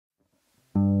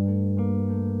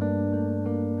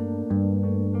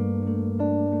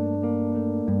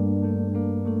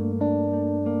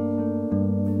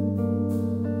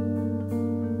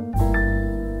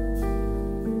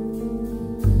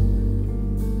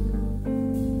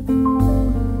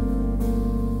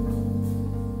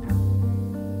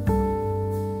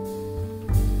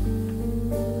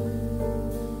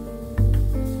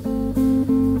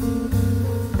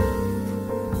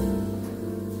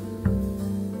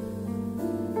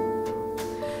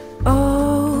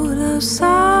those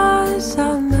sighs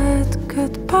are met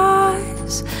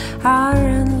goodbyes, our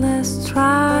endless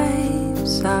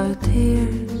strives, our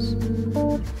tears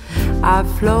are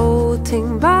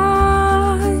floating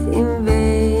by. In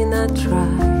vain I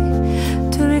try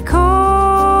to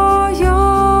recall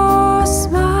your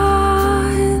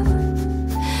smile.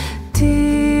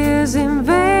 Tears in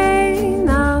vain,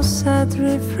 our sad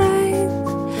refrain,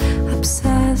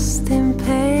 obsessed in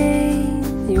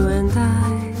pain, you and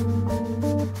I.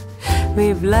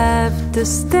 We've left the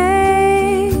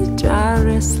stage, our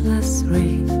restless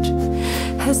rage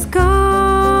has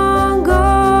gone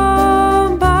by.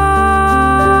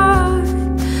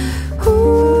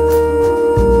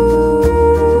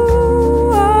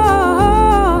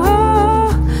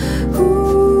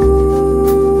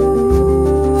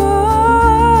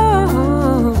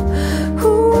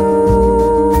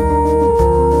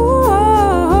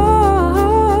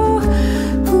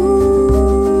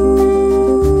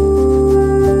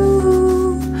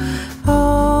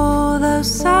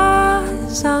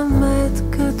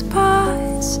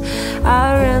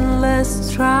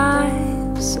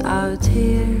 Our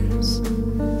tears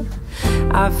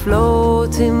are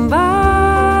floating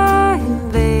by.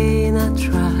 In vain I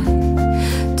try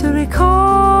to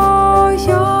recall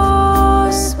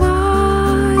your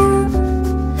smile.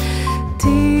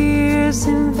 Tears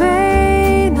in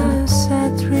vain, our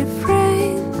sad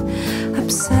refrain,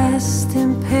 obsessed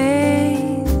in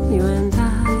pain, you and I.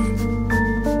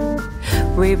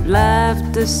 We've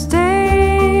left the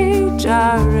stage,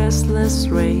 our restless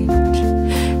rage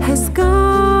has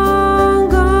gone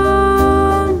by.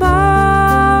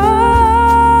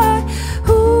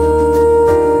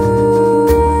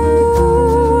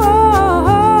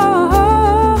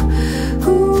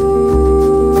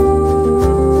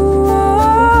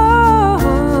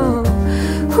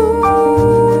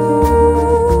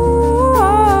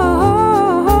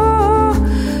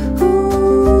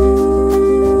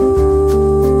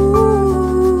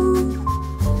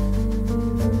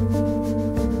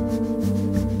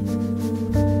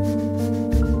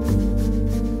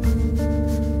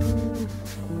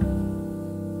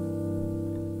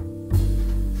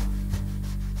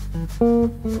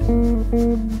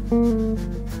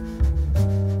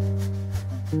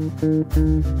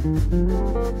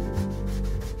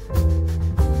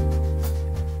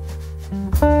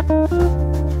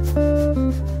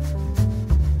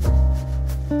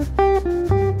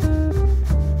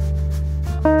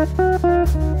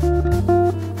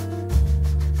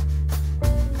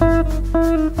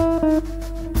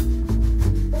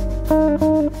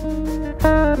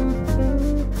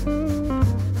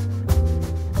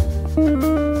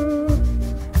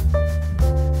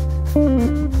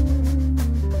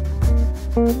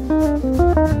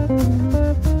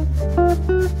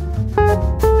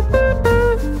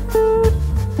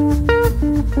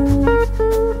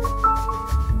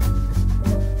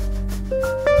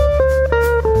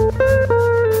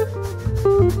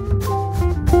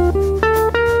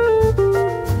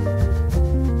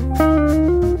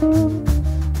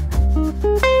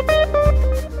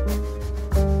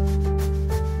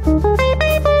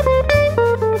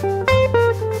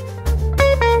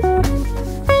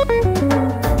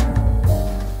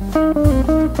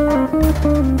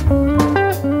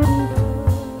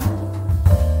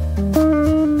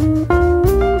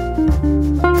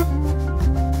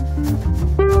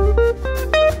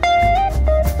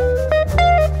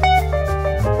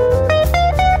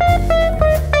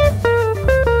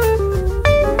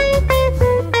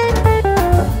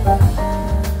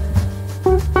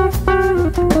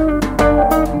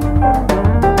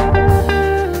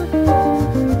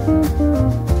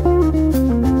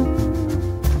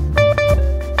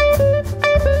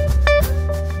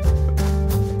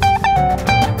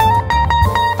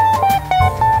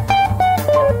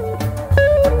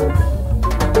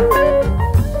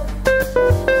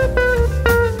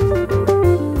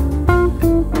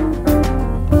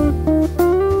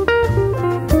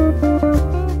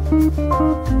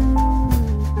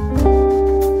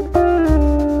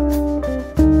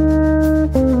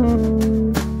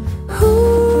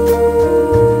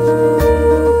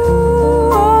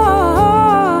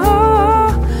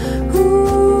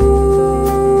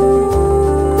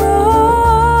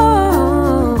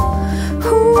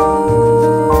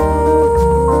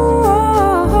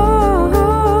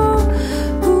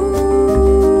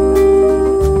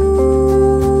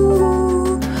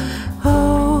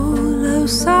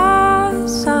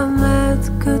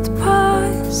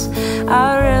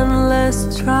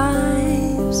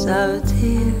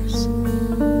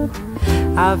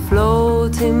 are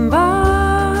floating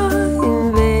by.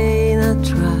 In vain I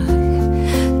try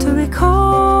to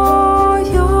recall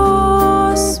your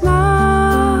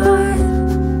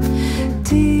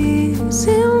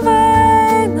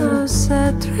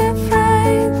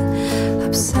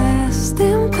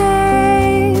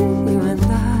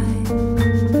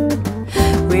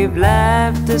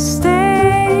have to stay.